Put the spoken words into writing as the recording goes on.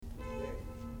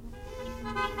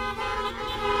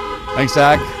Thanks,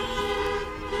 Zach.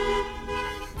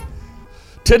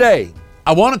 Today,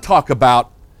 I want to talk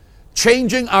about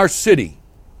changing our city.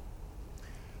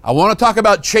 I want to talk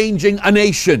about changing a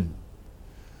nation.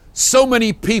 So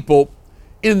many people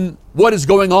in what is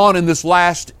going on in this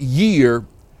last year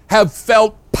have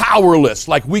felt powerless,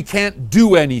 like we can't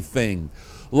do anything.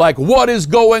 Like, what is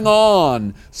going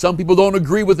on? Some people don't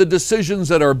agree with the decisions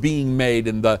that are being made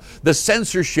and the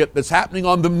censorship that's happening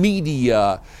on the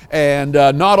media and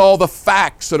not all the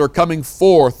facts that are coming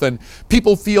forth. And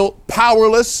people feel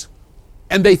powerless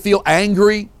and they feel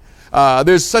angry.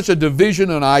 There's such a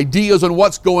division in ideas on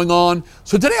what's going on.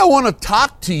 So today I want to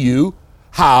talk to you,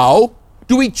 how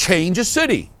do we change a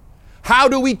city? How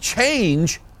do we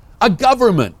change a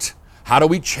government? How do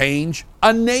we change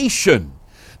a nation?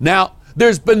 Now,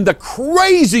 there's been the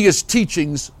craziest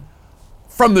teachings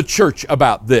from the church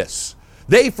about this.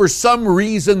 They, for some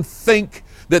reason, think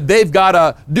that they've got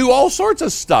to do all sorts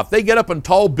of stuff. They get up in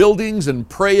tall buildings and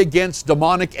pray against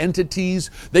demonic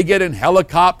entities. They get in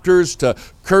helicopters to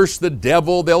curse the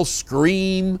devil. They'll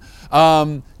scream.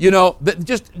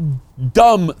 Just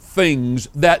dumb things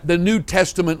that the New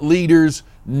Testament leaders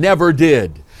never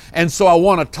did. And so I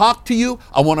want to talk to you.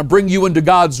 I want to bring you into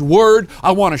God's Word.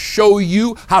 I want to show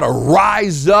you how to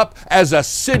rise up as a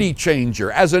city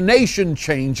changer, as a nation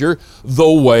changer,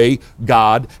 the way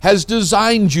God has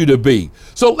designed you to be.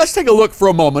 So let's take a look for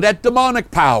a moment at demonic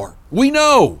power. We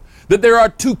know that there are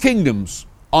two kingdoms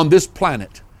on this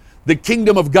planet. The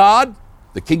kingdom of God,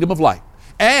 the kingdom of light,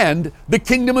 and the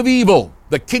kingdom of evil,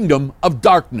 the kingdom of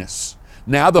darkness.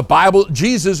 Now, the Bible,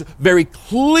 Jesus very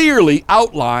clearly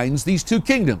outlines these two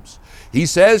kingdoms. He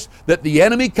says that the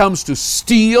enemy comes to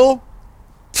steal,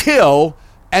 kill,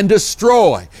 and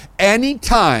destroy.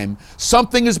 Anytime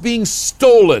something is being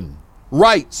stolen,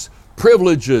 rights,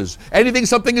 privileges,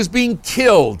 something is being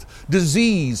killed,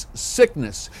 disease,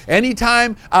 sickness,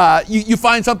 anytime you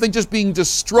find something just being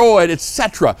destroyed,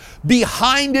 etc.,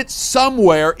 behind it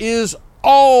somewhere is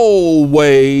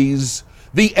always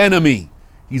the enemy.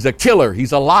 He's a killer,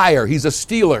 he's a liar, he's a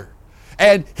stealer.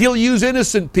 And he'll use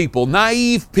innocent people,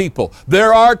 naive people.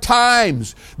 There are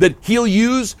times that he'll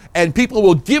use and people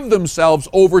will give themselves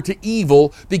over to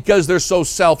evil because they're so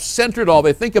self-centered. All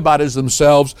they think about is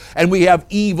themselves. And we have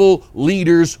evil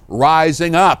leaders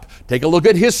rising up. Take a look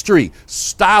at history.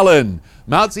 Stalin,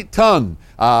 Mao Zedong,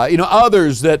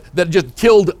 others that just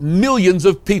killed millions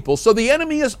of people. So the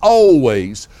enemy is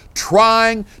always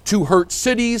trying to hurt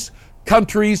cities,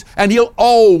 countries, and he'll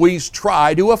always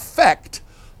try to affect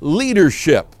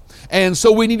leadership. And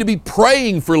so we need to be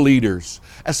praying for leaders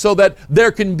so that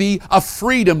there can be a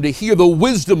freedom to hear the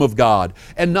wisdom of God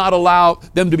and not allow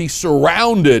them to be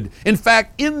surrounded. In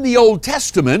fact, in the Old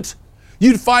Testament,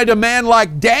 you'd find a man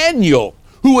like Daniel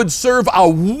who would serve a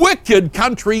wicked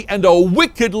country and a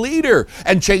wicked leader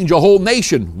and change a whole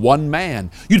nation, one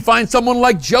man. You'd find someone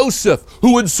like Joseph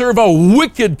who would serve a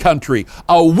wicked country,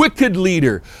 a wicked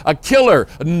leader, a killer,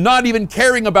 not even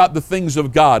caring about the things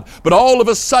of God. But all of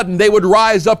a sudden they would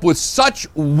rise up with such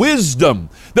wisdom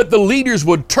that the leaders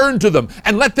would turn to them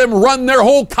and let them run their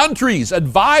whole countries,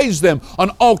 advise them on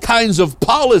all kinds of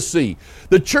policy.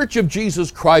 The Church of Jesus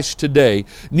Christ today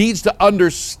needs to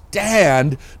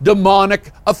understand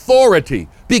demonic authority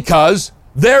because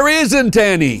there isn't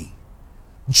any.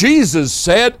 Jesus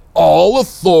said all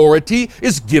authority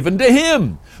is given to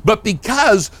Him. But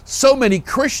because so many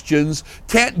Christians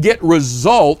can't get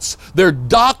results, their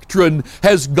doctrine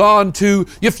has gone to,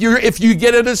 if you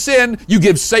get into sin, you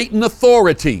give Satan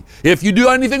authority. If you do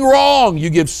anything wrong, you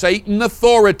give Satan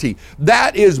authority.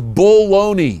 That is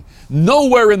baloney.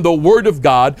 Nowhere in the Word of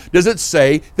God does it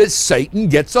say that Satan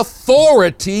gets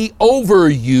authority over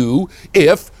you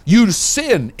if you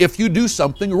sin, if you do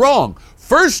something wrong.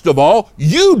 First of all,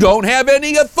 you don't have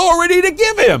any authority to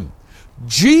give him.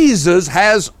 Jesus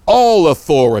has all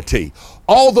authority,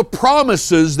 all the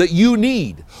promises that you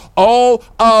need, all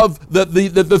of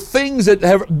the things that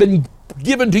have been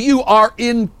given to you are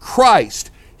in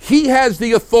Christ. He has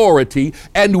the authority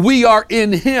and we are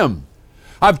in Him.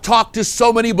 I've talked to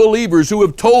so many believers who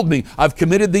have told me, I've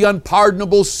committed the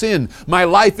unpardonable sin. My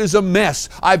life is a mess.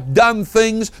 I've done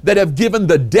things that have given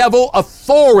the devil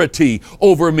authority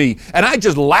over me. And I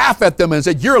just laugh at them and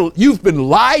say, you've been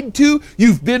lied to.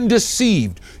 You've been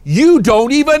deceived. You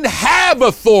don't even have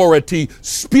authority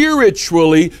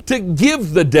spiritually to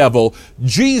give the devil.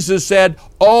 Jesus said,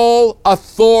 all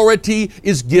authority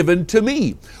is given to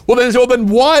me. Well, then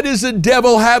why does the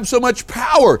devil have so much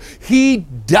power? He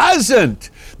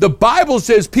doesn't. The Bible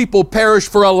says people perish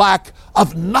for a lack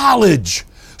of knowledge.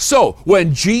 So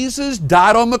when Jesus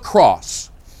died on the cross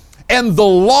and the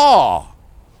law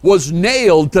was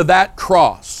nailed to that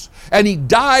cross and He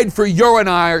died for your and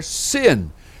our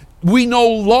sin. We no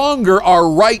longer are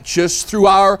righteous through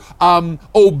our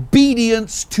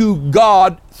obedience to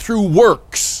God through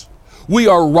works. We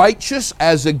are righteous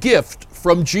as a gift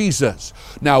from Jesus.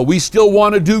 Now, we still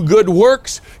want to do good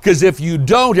works, because if you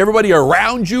don't, everybody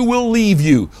around you will leave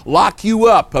you, lock you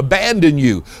up, abandon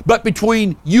you. But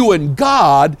between you and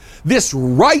God, this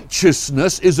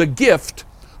righteousness is a gift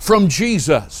from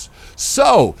Jesus.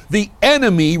 So, the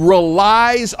enemy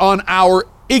relies on our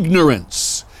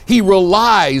ignorance. He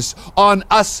relies on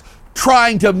us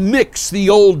trying to mix the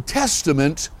Old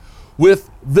Testament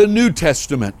with the New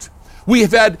Testament. We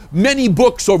have had many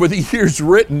books over the years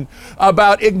written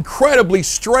about incredibly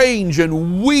strange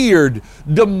and weird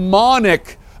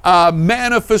demonic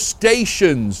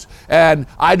manifestations. And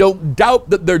I don't doubt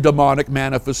that they're demonic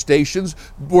manifestations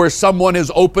where someone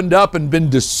has opened up and been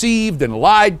deceived and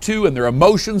lied to, and their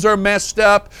emotions are messed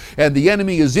up, and the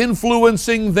enemy is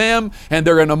influencing them, and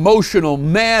they're an emotional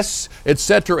mess,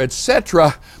 etc.,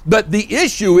 etc. But the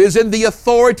issue is in the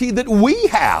authority that we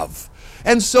have.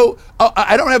 And so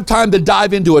I don't have time to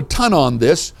dive into a ton on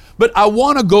this, but I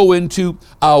want to go into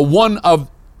one of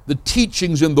the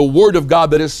teachings in the Word of God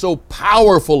that is so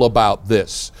powerful about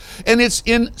this. And it's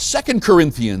in 2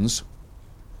 Corinthians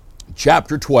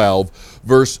chapter 12,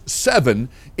 verse 7,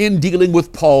 in dealing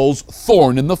with Paul's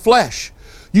thorn in the flesh.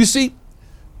 You see,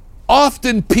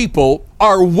 often people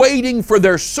are waiting for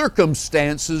their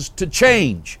circumstances to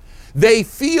change. They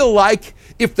feel like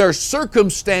if their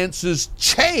circumstances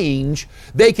change,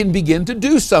 they can begin to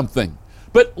do something.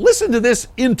 But listen to this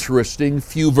interesting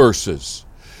few verses.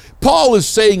 Paul is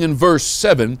saying in verse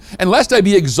 7, "And lest I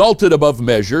be exalted above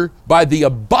measure by the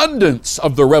abundance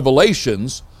of the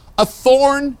revelations, a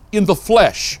thorn in the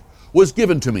flesh was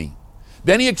given to me."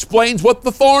 Then he explains what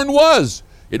the thorn was.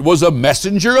 It was a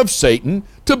messenger of Satan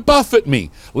to buffet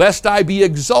me, lest I be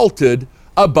exalted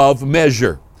above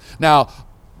measure. Now,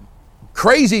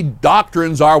 crazy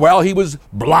doctrines are, well, he was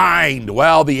blind.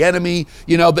 Well, the enemy,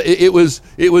 it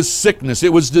was sickness.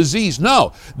 It was disease.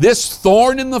 No, this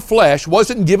thorn in the flesh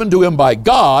wasn't given to him by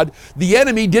God. The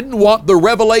enemy didn't want the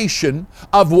revelation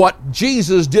of what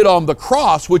Jesus did on the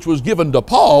cross, which was given to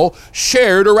Paul,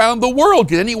 shared around the world.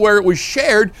 Because anywhere it was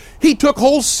shared, he took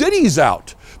whole cities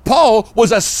out. Paul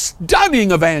was a stunning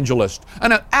evangelist,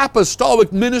 an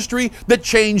apostolic ministry that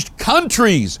changed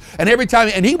countries. And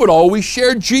he would always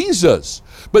share Jesus.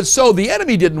 But so the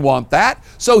enemy didn't want that,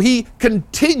 so he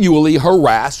continually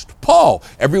harassed Paul.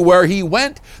 Everywhere he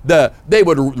went,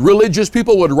 religious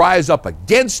people would rise up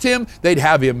against him. They'd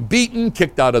have him beaten,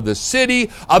 kicked out of the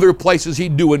city. Other places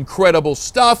he'd do incredible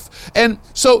stuff. And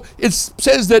so it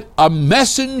says that a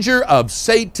messenger of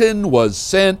Satan was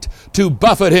sent to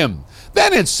buffet him.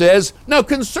 Then it says, "Now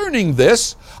concerning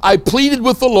this, I pleaded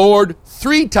with the Lord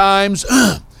 3 times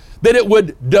that it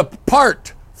would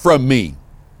depart from me."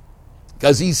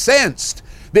 Because he sensed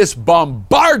this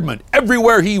bombardment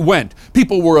everywhere he went.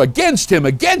 People were against him,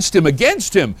 and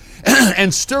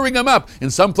stirring him up.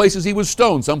 In some places he was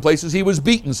stoned, some places he was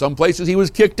beaten, some places he was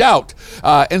kicked out.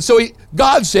 And so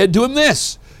God said to him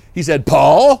this. He said,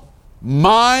 "Paul,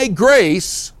 my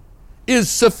grace is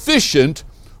sufficient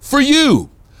for you.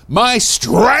 My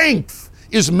strength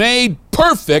is made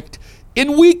perfect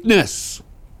in weakness."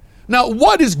 Now,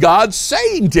 what is God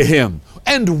saying to him?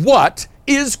 And what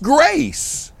is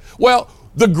grace? Well,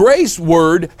 the grace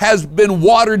word has been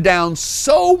watered down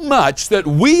so much that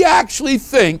we actually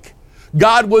think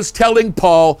God was telling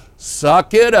Paul,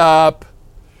 suck it up.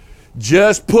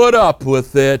 Just put up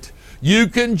with it. You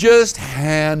can just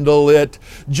handle it.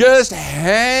 Just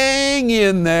hang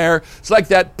in there. It's like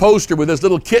that poster with this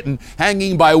little kitten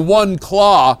hanging by one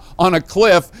claw on a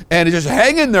cliff, and it's just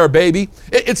hang in there, baby.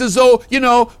 It's as though,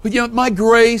 my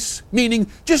grace, meaning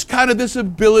just kind of this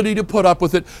ability to put up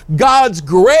with it. God's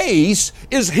grace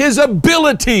is His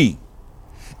ability,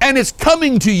 and it's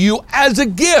coming to you as a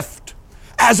gift.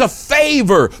 As a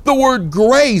favor. The word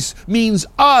grace means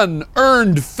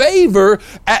unearned favor,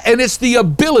 and it's the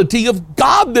ability of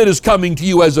God that is coming to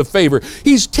you as a favor.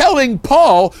 He's telling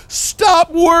Paul,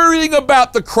 stop worrying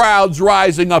about the crowds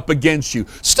rising up against you.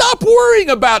 Stop worrying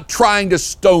about trying to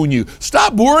stone you.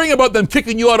 Stop worrying about them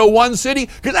kicking you out of one city,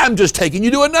 because I'm just taking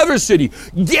you to another city.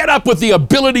 Get up with the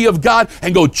ability of God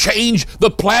and go change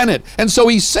the planet. And so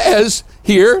he says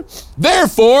here,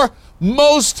 therefore,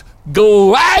 most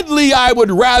gladly I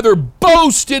would rather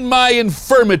boast in my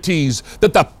infirmities,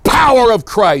 that the power of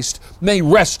Christ may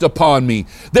rest upon me.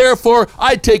 Therefore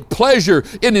I take pleasure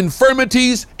in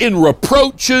infirmities, in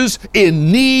reproaches,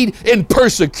 in need, in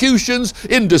persecutions,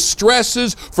 in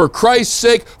distresses, for Christ's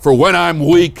sake. For when I'm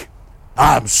weak,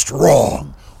 I'm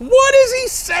strong. What is he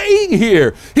saying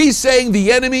here? He's saying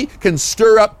the enemy can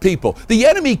stir up people. The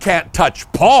enemy can't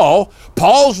touch Paul.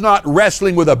 Paul's not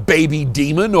wrestling with a baby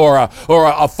demon or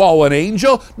a fallen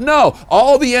angel. No,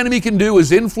 all the enemy can do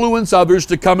is influence others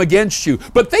to come against you.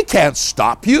 But they can't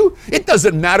stop you. It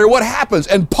doesn't matter what happens.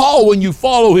 And Paul, when you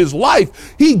follow his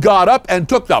life, he got up and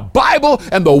took the Bible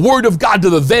and the Word of God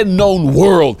to the then known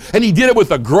world. And he did it with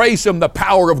the grace and the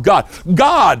power of God.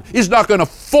 God is not going to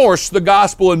force the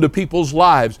gospel into people's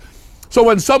lives. So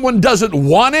when someone doesn't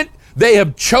want it, they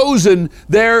have chosen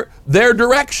their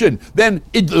direction. Then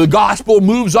the gospel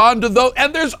moves on to those,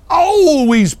 and there's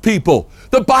always people.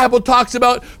 The Bible talks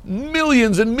about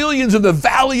millions and millions in the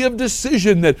valley of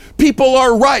decision, that people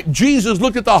are ripe. Jesus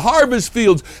looked at the harvest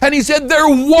fields and he said they're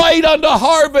white unto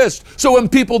harvest. So when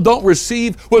people don't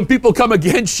receive, when people come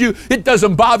against you, it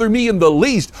doesn't bother me in the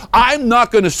least. I'm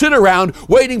not going to sit around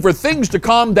waiting for things to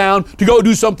calm down to go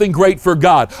do something great for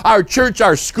God. Our church,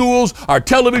 our schools, our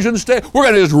television station, we're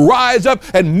going to just rise up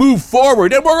and move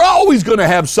forward. And we're always going to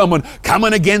have someone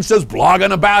coming against us,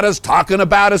 blogging about us, talking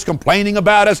about us, complaining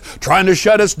about us, trying to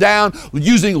shut us down,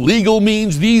 using legal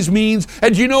means, these means.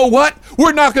 And you know what?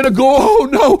 We're not going to go, oh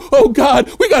no, oh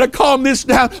God, we got to calm this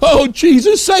down. Oh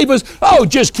Jesus, save us. Oh,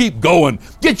 just keep going.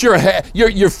 Get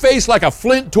your face like a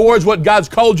flint towards what God's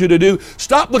called you to do.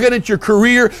 Stop looking at your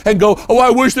career and go, oh, I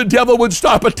wish the devil would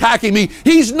stop attacking me.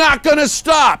 He's not going to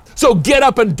stop. So get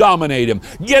up and dominate him.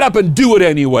 Get up and do it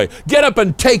anyway. Get up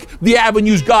and take the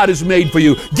avenues God has made for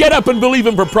you. Get up and believe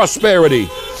him for prosperity.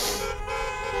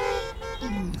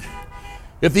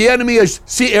 If the enemy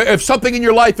if something in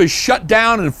your life is shut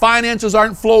down and finances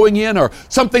aren't flowing in, or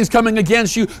something's coming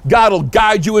against you, God will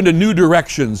guide you into new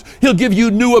directions. He'll give you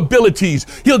new abilities.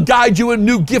 He'll guide you in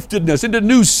new giftedness, into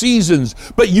new seasons.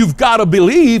 But you've got to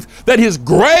believe that his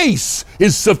grace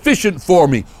is sufficient for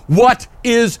me. What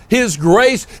is his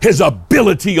grace? His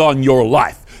ability on your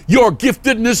life. Your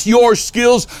giftedness, your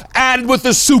skills, added with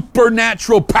the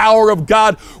supernatural power of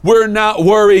God. We're not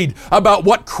worried about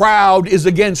what crowd is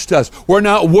against us. We're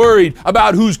not worried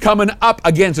about who's coming up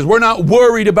against us. We're not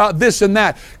worried about this and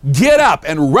that. Get up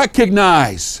and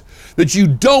recognize that you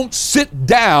don't sit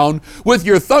down with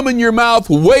your thumb in your mouth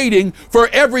waiting for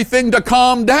everything to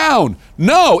calm down.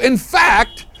 No, in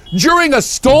fact, during a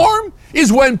storm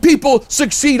is when people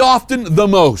succeed often the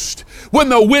most. When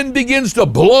the wind begins to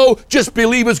blow, just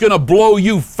believe it's going to blow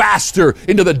you faster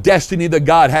into the destiny that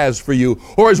God has for you.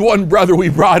 Or as one brother we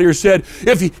brought here said,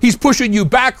 if he's pushing you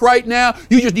back right now,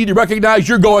 you just need to recognize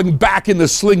you're going back in the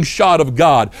slingshot of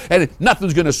God. And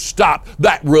nothing's going to stop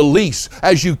that release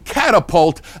as you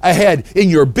catapult ahead in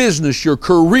your business, your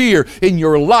career, in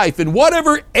your life, in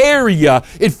whatever area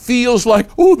it feels like,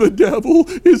 oh, the devil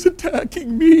is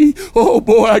attacking me. Oh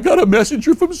boy, I got a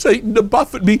messenger from Satan to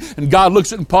buffet me. And God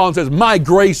looks at Paul and says, my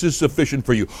grace is sufficient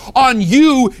for you. On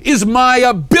you is my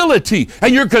ability.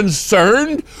 And you're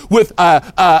concerned with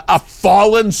a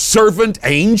fallen servant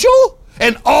angel?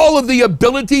 And all of the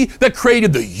ability that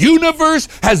created the universe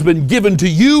has been given to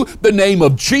you. The name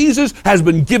of Jesus has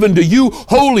been given to you.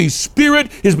 Holy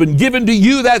Spirit has been given to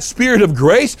you, that Spirit of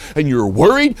grace. And you're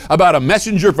worried about a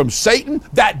messenger from Satan,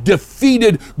 that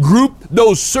defeated group,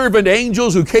 those servant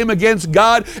angels who came against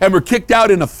God and were kicked out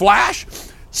in a flash.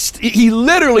 He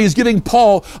literally is giving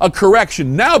Paul a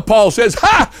correction. Now Paul says,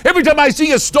 every time I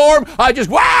see a storm, I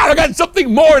got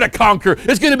something more to conquer.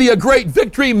 It's going to be a great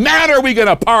victory. Man, are we going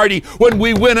to party when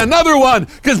we win another one?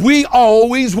 Because we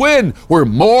always win. We're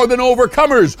more than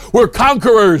overcomers. We're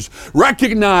conquerors.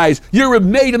 Recognize you're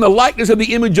made in the likeness of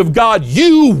the image of God.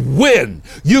 You win.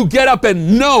 You get up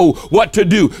and know what to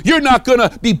do. You're not going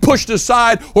to be pushed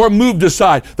aside or moved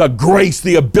aside. The grace,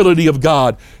 the ability of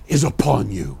God is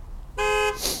upon you.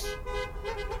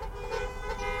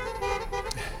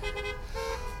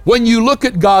 When you look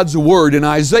at God's Word in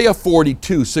Isaiah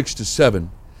 42, 6-7,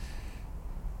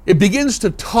 it begins to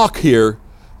talk here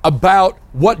about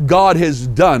what God has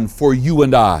done for you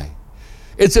and I.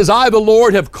 It says, I, the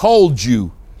Lord, have called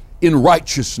you in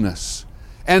righteousness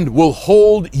and will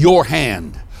hold your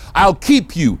hand. I'll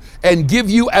keep you and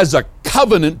give you as a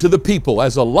covenant to the people,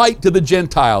 as a light to the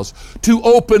Gentiles, to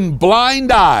open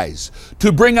blind eyes,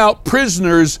 to bring out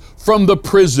prisoners from the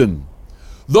prison,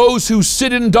 those who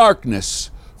sit in darkness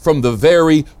from the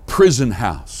very prison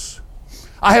house.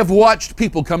 I have watched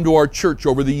people come to our church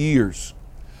over the years.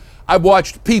 I've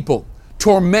watched people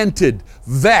tormented,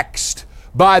 vexed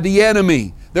by the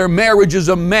enemy. Their marriage is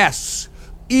a mess.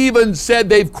 Even said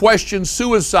they've questioned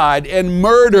suicide and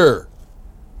murder.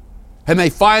 and they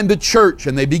find the church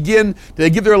and they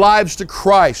give their lives to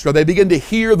Christ, or they begin to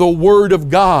hear the Word of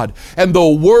God, and the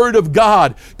Word of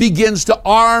God begins to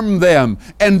arm them,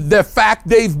 and the fact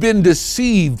they've been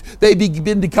deceived, they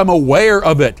begin to become aware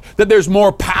of it, that there's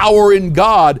more power in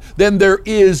God than there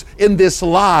is in this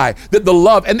lie, that the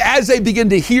love, and as they begin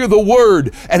to hear the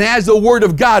Word, and as the Word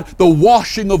of God, the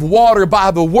washing of water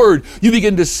by the Word, you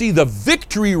begin to see the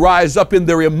victory rise up in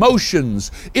their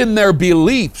emotions, in their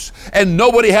beliefs, and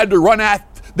nobody had to run at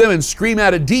them and scream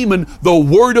at a demon. The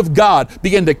Word of God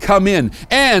began to come in.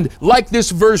 And like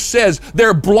this verse says,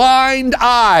 their blind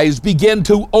eyes begin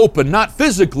to open, not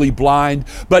physically blind,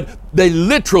 but they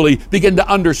literally begin to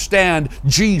understand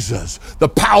Jesus, the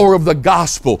power of the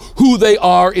gospel, who they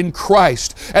are in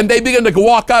Christ. And they begin to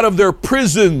walk out of their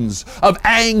prisons of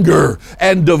anger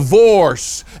and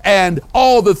divorce and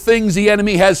all the things the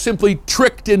enemy has simply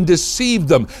tricked and deceived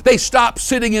them. They stop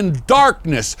sitting in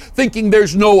darkness, thinking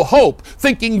there's no hope,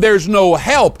 thinking there's no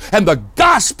help. And the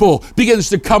gospel begins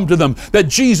to come to them, that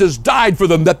Jesus died for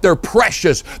them, that they're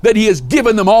precious, that He has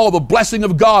given them all the blessing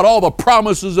of God, all the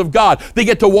promises of God. They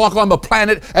get to walk on the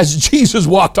planet as Jesus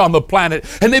walked on the planet,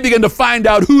 and they begin to find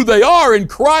out who they are in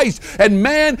Christ. And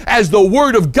man, as the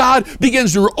Word of God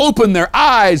begins to open their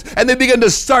eyes, and they begin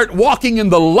to start walking in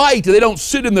the light, they don't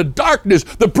sit in the darkness,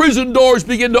 the prison doors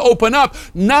begin to open up,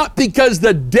 not because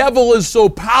the devil is so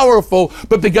powerful,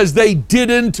 but because they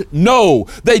didn't know,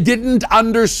 they didn't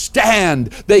understand,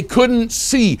 they couldn't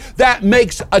see. That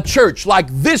makes a church like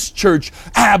this church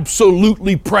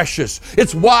absolutely precious.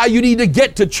 It's why you need to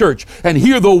get to church and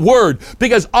hear the Word,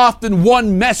 because often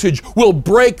one message will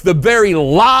break the very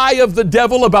lie of the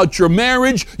devil about your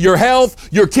marriage, your health,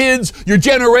 your kids, your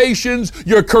generations,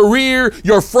 your career,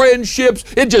 your friendships.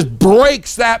 It just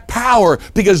breaks that power,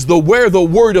 because where the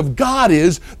Word of God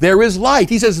is, there is light.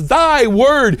 He says, thy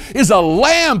Word is a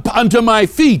lamp unto my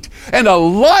feet and a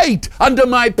light unto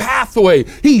my pathway.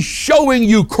 He's showing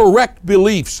you correct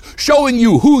beliefs, showing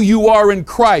you who you are in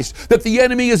Christ, that the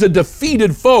enemy is a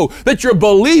defeated foe, that your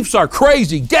beliefs are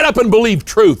crazy. Get up and believe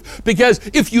truth, because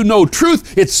if you know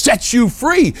truth, it sets you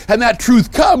free, and that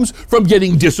truth comes from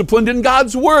getting disciplined in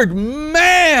God's Word.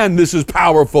 Man, this is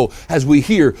powerful as we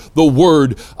hear the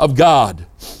Word of God.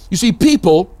 You see,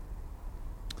 people,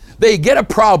 they get a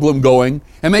problem going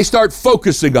and they start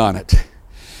focusing on it.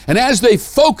 And as they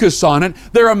focus on it,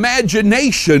 their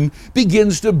imagination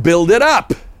begins to build it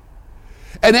up.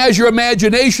 And as your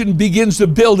imagination begins to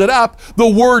build it up, the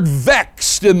word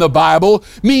vexed in the Bible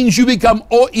means you become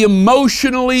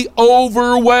emotionally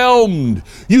overwhelmed.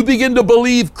 You begin to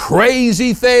believe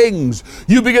crazy things.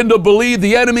 You begin to believe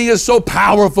the enemy is so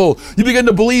powerful. You begin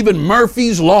to believe in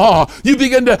Murphy's Law. You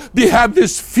begin to have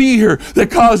this fear that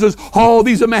causes all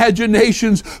these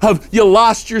imaginations of you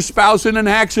lost your spouse in an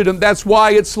accident. That's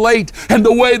why it's late. And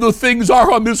the way the things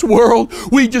are on this world,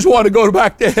 we just want to go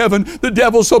back to heaven. The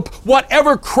devil's so...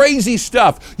 Whatever crazy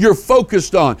stuff you're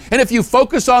focused on. And if you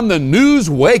focus on the news,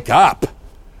 wake up.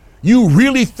 You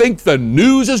really think the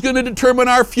news is going to determine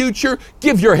our future?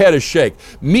 Give your head a shake.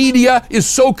 Media is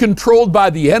so controlled by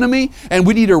the enemy, and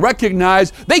we need to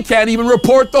recognize they can't even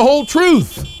report the whole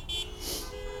truth.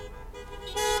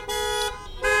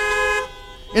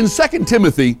 In 2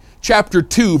 Timothy chapter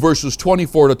 2, verses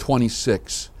 24 to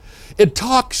 26, it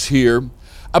talks here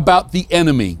about the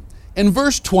enemy. In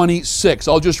verse 26,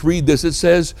 I'll just read this. It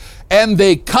says, and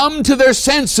they come to their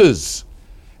senses,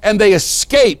 and they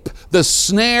escape the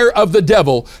snare of the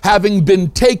devil, having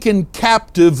been taken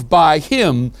captive by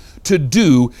him to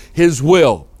do his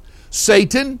will.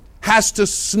 Satan has to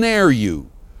snare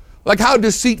you. Like, how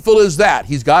deceitful is that?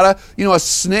 He's got a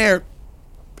snare.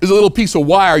 There's a little piece of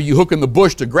wire you hook in the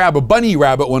bush to grab a bunny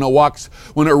rabbit when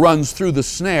it runs through the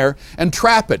snare and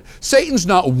trap it. Satan's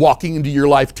not walking into your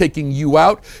life taking you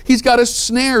out. He's got to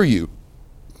snare you.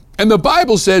 And the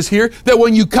Bible says here that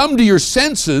when you come to your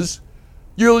senses,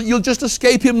 you'll just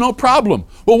escape him, no problem.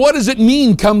 Well, what does it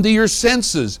mean, come to your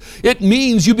senses? It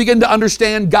means you begin to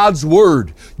understand God's Word.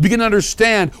 You begin to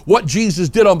understand what Jesus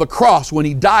did on the cross when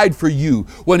He died for you,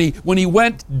 when he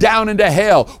went down into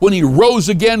hell, when He rose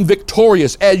again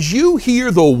victorious. As you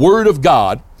hear the Word of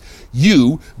God,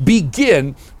 you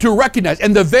begin to recognize,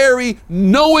 and the very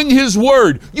knowing His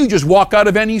Word, you just walk out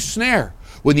of any snare.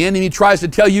 When the enemy tries to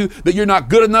tell you that you're not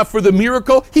good enough for the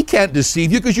miracle, he can't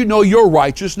deceive you, because you know your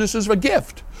righteousness is a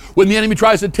gift. When the enemy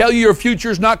tries to tell you your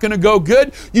future's not going to go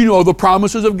good, you know the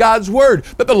promises of God's Word,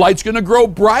 that the light's going to grow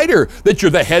brighter, that you're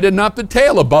the head and not the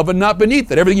tail, above and not beneath,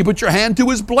 that everything you put your hand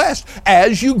to is blessed.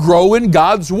 As you grow in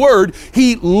God's Word,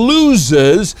 He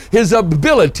loses his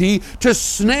ability to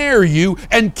snare you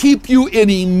and keep you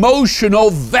in emotionally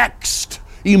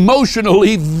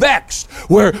vexed,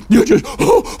 where you just,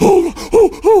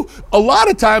 A lot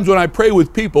of times when I pray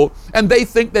with people and they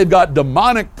think they've got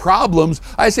demonic problems,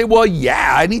 I say, well,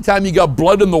 yeah, anytime you got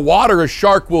blood in the water, a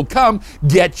shark will come.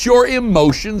 Get your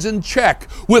emotions in check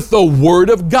with the Word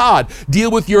of God.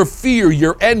 Deal with your fear,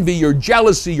 your envy, your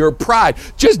jealousy, your pride.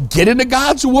 Just get into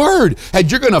God's Word, and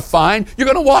you're going to find you're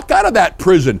going to walk out of that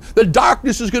prison. The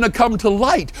darkness is going to come to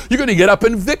light. You're going to get up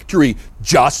in victory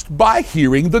just by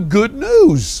hearing the good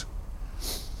news.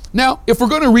 Now, if we're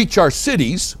going to reach our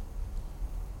cities,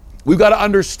 we've got to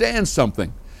understand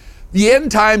something. The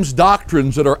end times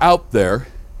doctrines that are out there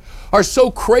are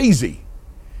so crazy,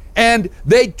 and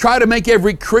they try to make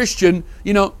every Christian,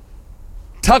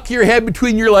 tuck your head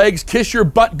between your legs, kiss your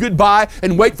butt goodbye,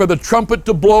 and wait for the trumpet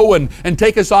to blow and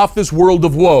take us off this world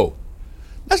of woe.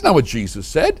 That's not what Jesus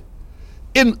said.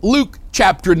 In Luke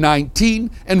chapter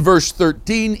 19 and verse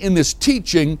 13, in this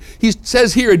teaching, he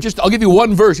says here, I'll give you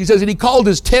one verse. He says, and he called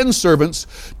his 10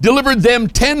 servants, delivered them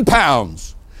 10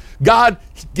 pounds. God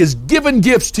has given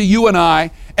gifts to you and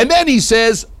I, and then he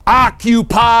says,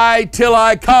 occupy till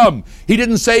I come. He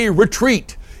didn't say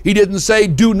retreat. He didn't say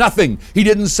do nothing. He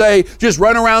didn't say just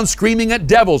run around screaming at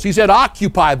devils. He said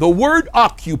occupy. The word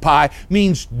occupy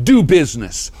means do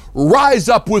business. Rise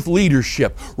up with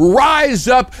leadership. Rise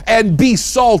up and be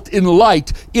salt and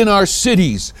light in our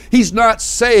cities. He's not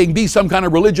saying be some kind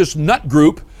of religious nut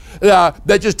group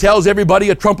that just tells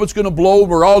everybody a trumpet's going to blow,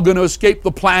 we're all going to escape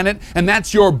the planet, and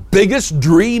that's your biggest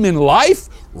dream in life?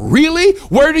 Really?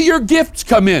 Where do your gifts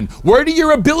come in? Where do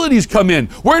your abilities come in?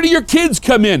 Where do your kids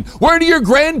come in? Where do your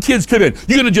grandkids come in?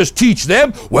 You're going to just teach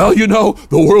them? Well,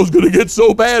 the world's going to get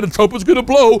so bad, a trumpet's going to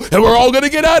blow, and we're all going to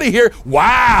get out of here.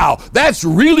 Wow, that's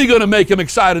really going to make them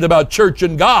excited about church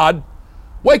and God.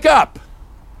 Wake up.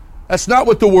 That's not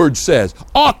what the word says.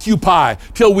 Occupy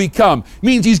till we come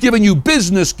means he's giving you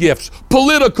business gifts,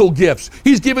 political gifts.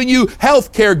 He's giving you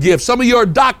healthcare gifts. Some of you are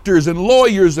doctors and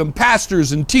lawyers and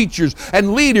pastors and teachers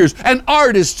and leaders and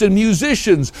artists and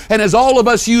musicians. And as all of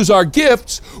us use our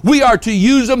gifts, we are to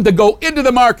use them to go into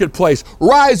the marketplace,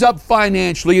 rise up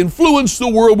financially, influence the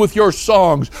world with your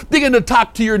songs, begin to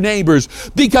talk to your neighbors,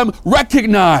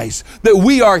 recognize that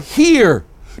we are here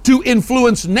to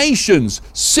influence nations,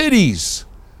 cities.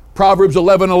 Proverbs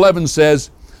 11:11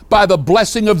 says, by the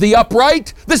blessing of the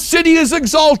upright, the city is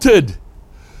exalted.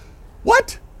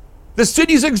 What? The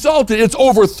city is exalted. It's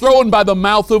overthrown by the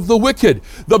mouth of the wicked.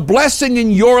 The blessing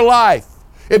in your life.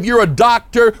 If you're a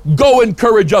doctor, go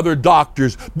encourage other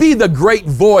doctors. Be the great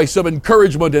voice of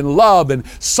encouragement and love and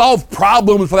solve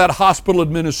problems for that hospital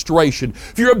administration.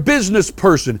 If you're a business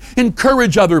person,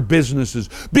 encourage other businesses.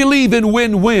 Believe in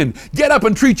win-win. Get up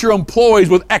and treat your employees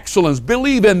with excellence.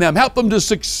 Believe in them. Help them to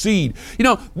succeed.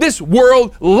 This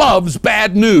world loves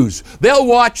bad news. They'll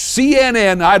watch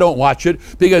CNN. I don't watch it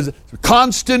because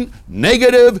constant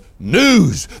negative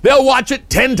news. They'll watch it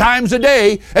 10 times a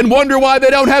day and wonder why they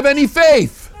don't have any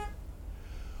faith.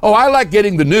 Oh, I like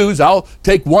getting the news. I'll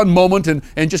take one moment and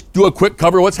just do a quick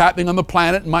cover of what's happening on the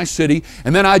planet in my city,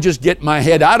 and then I just get my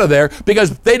head out of there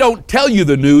because they don't tell you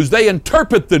the news. They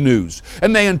interpret the news,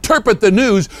 and they interpret the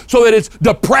news so that it's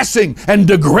depressing and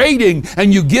degrading,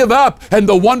 and you give up, and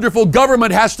the wonderful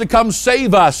government has to come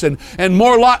save us, and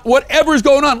whatever's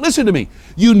going on. Listen to me.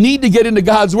 You need to get into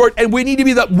God's Word, and we need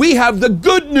to we have the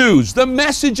good news, the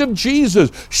message of Jesus.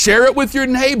 Share it with your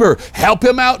neighbor. Help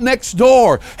him out next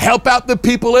door. Help out the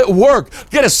people at work.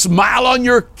 Get a smile on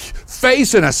your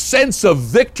face and a sense of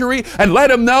victory, and let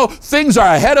them know things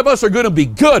are ahead of us are going to be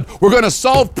good. We're going to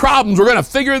solve problems. We're going to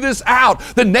figure this out.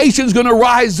 The nation's going to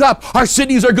rise up. Our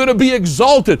cities are going to be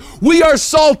exalted. We are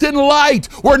salt and light.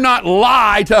 We're not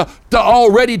lie to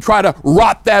already try to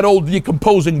rot that old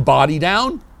decomposing body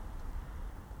down.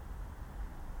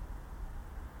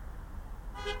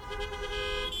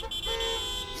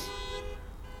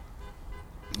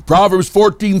 Proverbs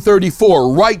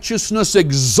 14:34, righteousness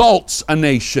exalts a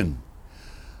nation,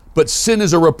 but sin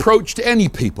is a reproach to any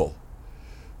people.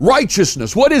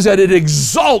 Righteousness, what is that? It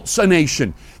exalts a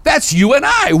nation. That's you and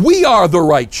I. We are the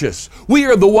righteous. We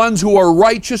are the ones who are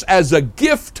righteous as a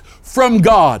gift from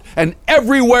God. And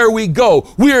everywhere we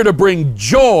go, we are to bring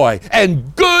joy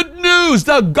and good news.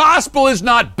 The gospel is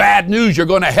not bad news. You're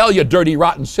going to hell, you dirty,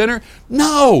 rotten sinner.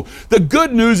 No, the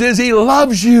good news is He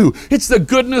loves you. It's the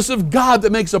goodness of God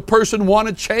that makes a person want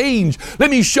to change. Let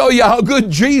me show you how good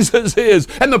Jesus is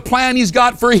and the plan He's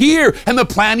got for here and the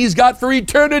plan He's got for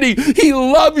eternity. He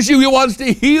loves you. He wants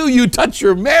to heal you, touch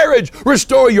your marriage,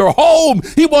 restore your home.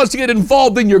 He wants to get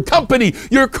involved in your company,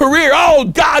 your career. Oh,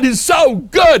 God is so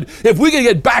good. If we can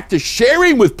get back to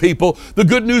sharing with people the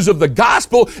good news of the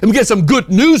gospel and get some good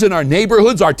news in our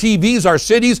neighborhoods, our TVs, our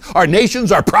cities, our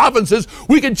nations, our provinces.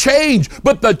 We can change.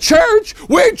 But the church,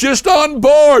 we're just on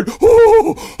board.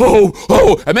 Oh, oh,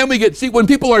 oh. And then when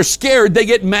people are scared, they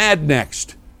get mad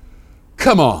next.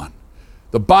 Come on.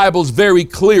 The Bible's very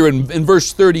clear in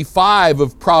verse 35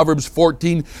 of Proverbs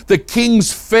 14. The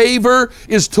king's favor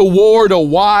is toward a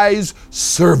wise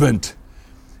servant.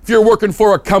 If you're working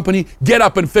for a company, get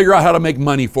up and figure out how to make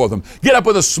money for them. Get up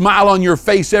with a smile on your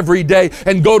face every day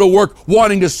and go to work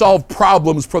wanting to solve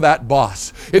problems for that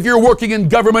boss. If you're working in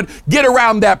government, get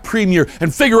around that premier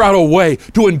and figure out a way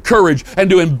to encourage and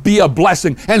to be a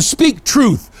blessing and speak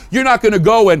truth. You're not going to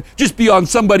go and just be on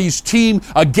somebody's team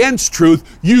against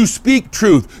truth. You speak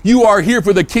truth. You are here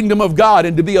for the kingdom of God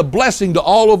and to be a blessing to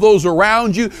all of those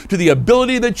around you to the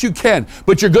ability that you can.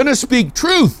 But you're going to speak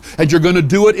truth, and you're going to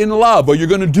do it in love, or you're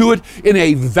going to do it in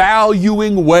a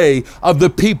valuing way of the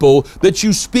people that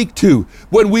you speak to.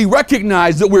 When we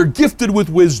recognize that we're gifted with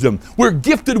wisdom, we're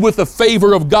gifted with the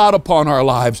favor of God upon our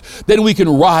lives, then we can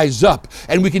rise up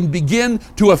and we can begin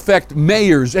to affect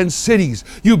mayors and cities.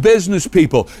 You business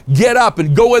people, get up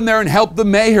and go in there and help the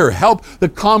mayor, help the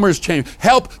commerce chamber,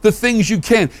 help the things you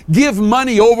can. Give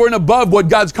money over and above what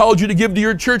God's called you to give to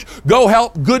your church. Go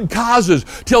help good causes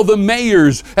till the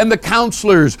mayors and the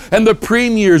counselors and the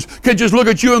premiers can just look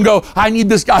at you and go, I need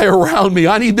this guy around me.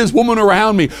 I need this woman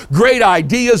around me. Great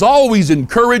ideas, always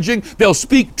encouraging. They'll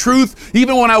speak truth.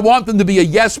 Even when I want them to be a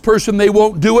yes person, they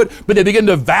won't do it, but they begin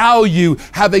to value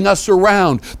having us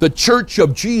around. The Church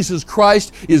of Jesus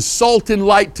Christ is salt and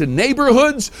light to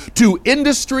neighborhoods, to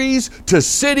industries, to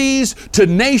cities, to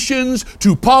nations,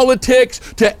 to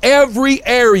politics, to every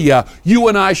area. You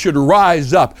and I should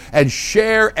rise up and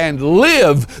share and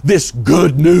live this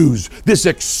good news, this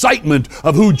excitement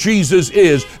of who Jesus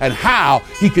is and how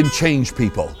He can change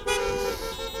people.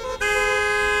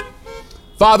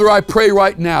 Father, I pray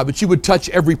right now that You would touch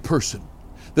every person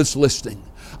that's listening.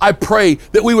 I pray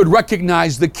that we would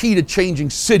recognize the key to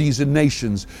changing cities and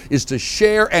nations is to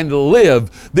share and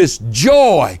live this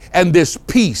joy and this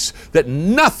peace that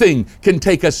nothing can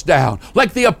take us down.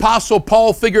 Like the Apostle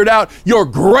Paul figured out, your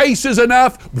grace is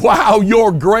enough. Wow,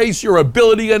 your grace, your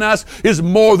ability in us is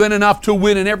more than enough to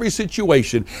win in every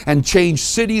situation and change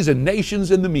cities and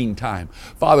nations in the meantime.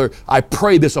 Father, I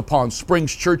pray this upon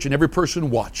Springs Church and every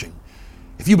person watching.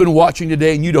 If you've been watching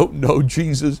today and you don't know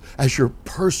Jesus as your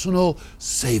personal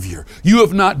Savior, you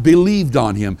have not believed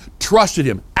on Him, trusted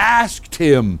Him, asked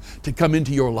Him to come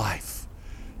into your life,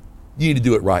 you need to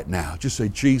do it right now. Just say,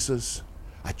 Jesus,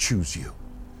 I choose You.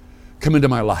 Come into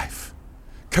my life.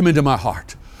 Come into my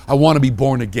heart. I want to be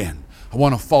born again. I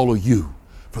want to follow You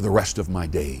for the rest of my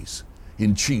days.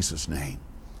 In Jesus' name,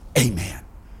 amen.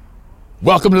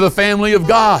 Welcome to the family of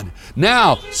God.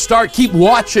 Now, keep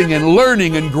watching and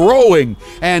learning and growing,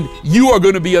 and you are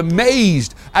going to be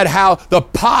amazed at how the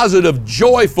positive,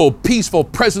 joyful, peaceful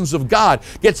presence of God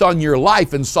gets on your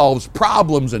life and solves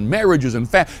problems and marriages and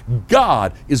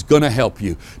God is going to help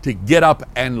you to get up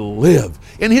and live.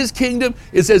 In His kingdom,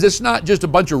 it says it's not just a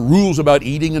bunch of rules about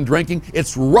eating and drinking.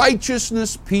 It's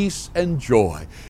righteousness, peace, and joy